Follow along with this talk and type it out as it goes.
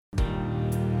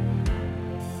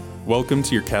Welcome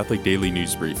to your Catholic Daily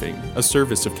News Briefing, a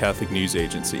service of Catholic News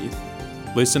Agency.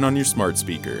 Listen on your smart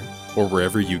speaker or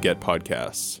wherever you get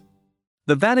podcasts.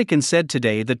 The Vatican said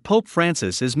today that Pope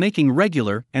Francis is making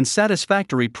regular and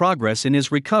satisfactory progress in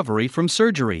his recovery from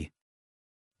surgery.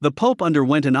 The Pope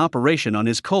underwent an operation on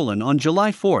his colon on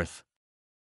July 4th.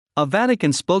 A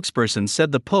Vatican spokesperson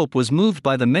said the Pope was moved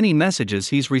by the many messages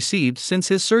he's received since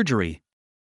his surgery.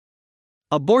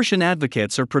 Abortion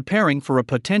advocates are preparing for a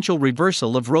potential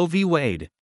reversal of Roe v. Wade.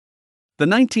 The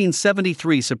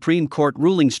 1973 Supreme Court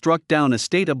ruling struck down a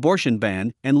state abortion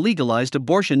ban and legalized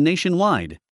abortion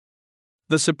nationwide.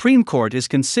 The Supreme Court is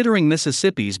considering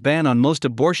Mississippi's ban on most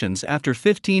abortions after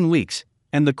 15 weeks,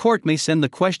 and the court may send the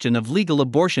question of legal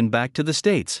abortion back to the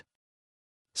states.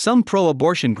 Some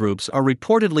pro-abortion groups are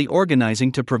reportedly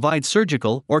organizing to provide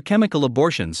surgical or chemical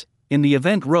abortions in the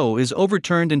event Roe is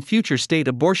overturned and future state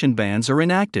abortion bans are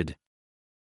enacted.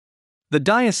 The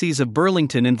Diocese of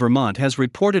Burlington in Vermont has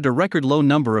reported a record low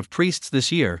number of priests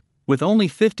this year, with only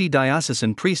 50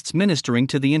 diocesan priests ministering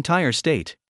to the entire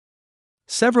state.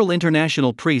 Several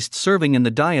international priests serving in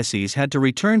the diocese had to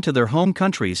return to their home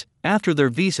countries after their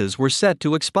visas were set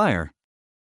to expire.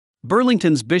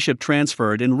 Burlington's bishop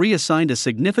transferred and reassigned a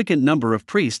significant number of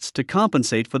priests to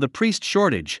compensate for the priest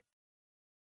shortage.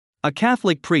 A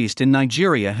Catholic priest in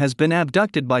Nigeria has been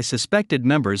abducted by suspected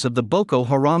members of the Boko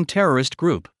Haram terrorist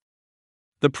group.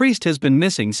 The priest has been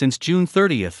missing since June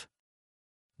 30th.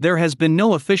 There has been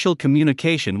no official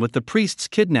communication with the priest's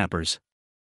kidnappers.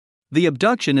 The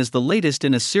abduction is the latest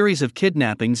in a series of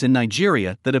kidnappings in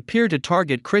Nigeria that appear to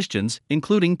target Christians,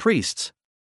 including priests.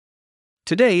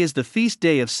 Today is the feast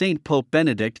day of Saint Pope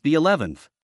Benedict XI.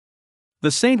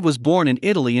 The saint was born in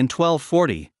Italy in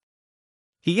 1240.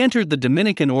 He entered the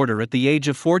Dominican order at the age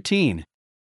of 14.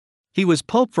 He was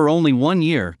pope for only 1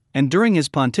 year, and during his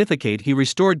pontificate he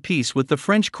restored peace with the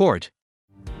French court.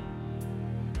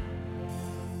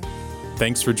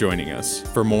 Thanks for joining us.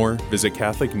 For more, visit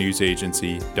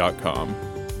CatholicNewsAgency.com.